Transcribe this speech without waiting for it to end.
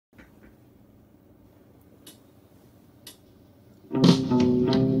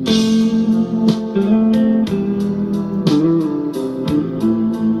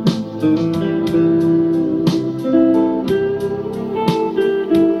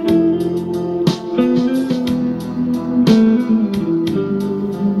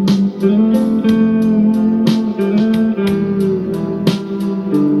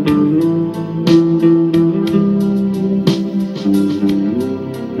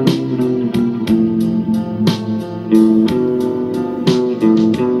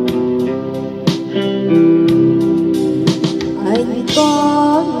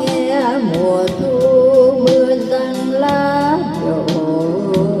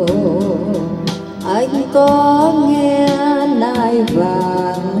có nghe nai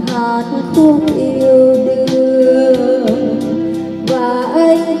vàng hát khúc yêu đương, và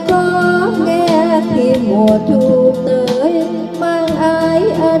anh có nghe khi mùa thu tới mang ái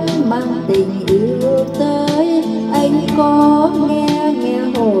ân mang tình yêu tới. Anh có nghe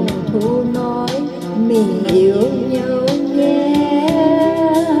hồn thu nói mình yêu nhau nhé.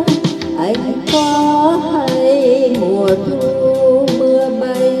 Anh có hay mùa thu mưa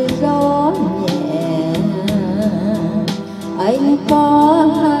bay gió nhẹ, anh có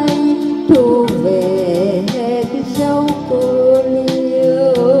hay thu về hết dấu cô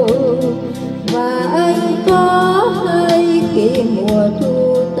liêu, và anh có hay khi mùa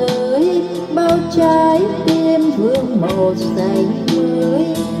thu tới bao trái tim vương màu xanh mới.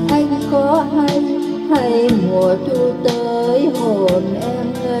 Anh có hay mùa thu tới hồn em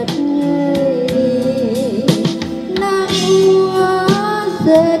ngất ngây. Nắng úa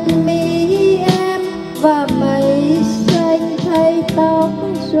dệt mi em và mây xanh thay tóc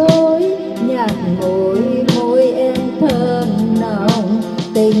rối, nhạt môi em thơm nồng,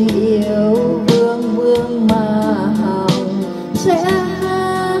 tình yêu vương vương mà hồng. Sẽ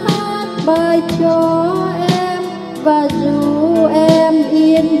hát bài cho em và ru em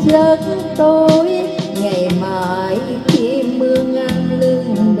yên giấc tối, ngày mai khi mưa ngang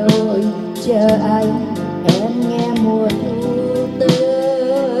lưng đồi chờ anh em nghe mùa thu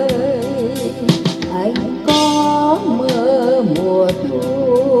tới. Anh có mơ mùa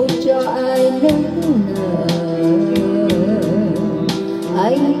thu cho ai nức nở,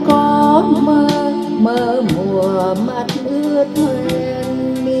 anh có mơ mùa mắt ướt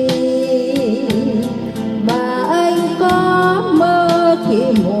hoen mi, và anh có mơ khi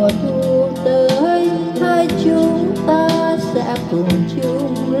mùa thu tới hai chúng ta sẽ cùng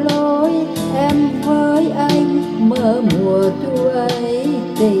chung lối. Em với anh mơ mùa thu ấy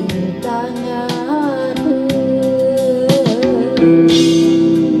tình ta ngát hương.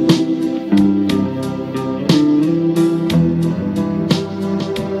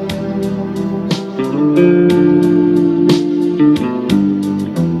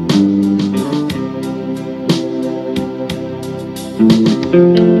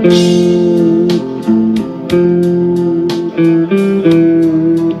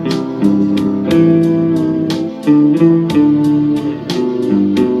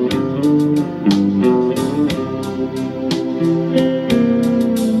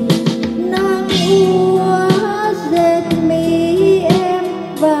 Nắng úa dệt mi em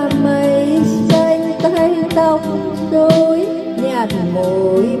và mây xanh tay tóc rối, nhạt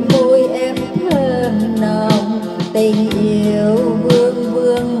môi em thơm nồng, tình yêu vương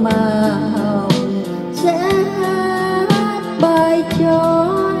vương mà hồng. Sẽ hát bài cho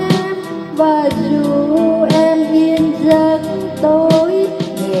em và ru em yên giấc tối,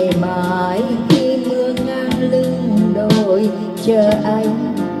 ngày mai khi mưa ngang lưng đồi chờ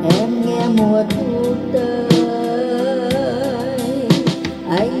anh em nghe mùa thu tới.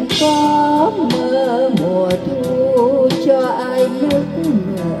 Anh có mơ mùa thu cho ai nức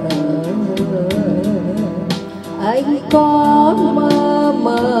nở, anh có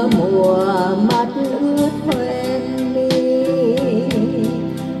mơ mùa mắt ướt hoen mi,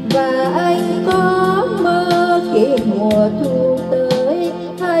 và anh có mơ khi mùa thu tới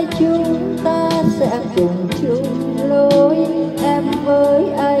hai chúng ta sẽ cùng chung lối. Em với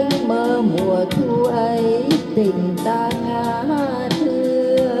anh mơ mùa thu ấy tình ta ngát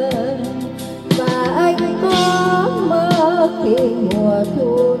hương, và anh có mơ khi mùa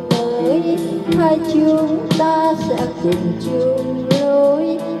thu tới hai chúng ta sẽ cùng chung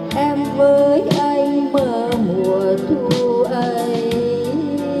lối. Em với anh mơ mùa thu ấy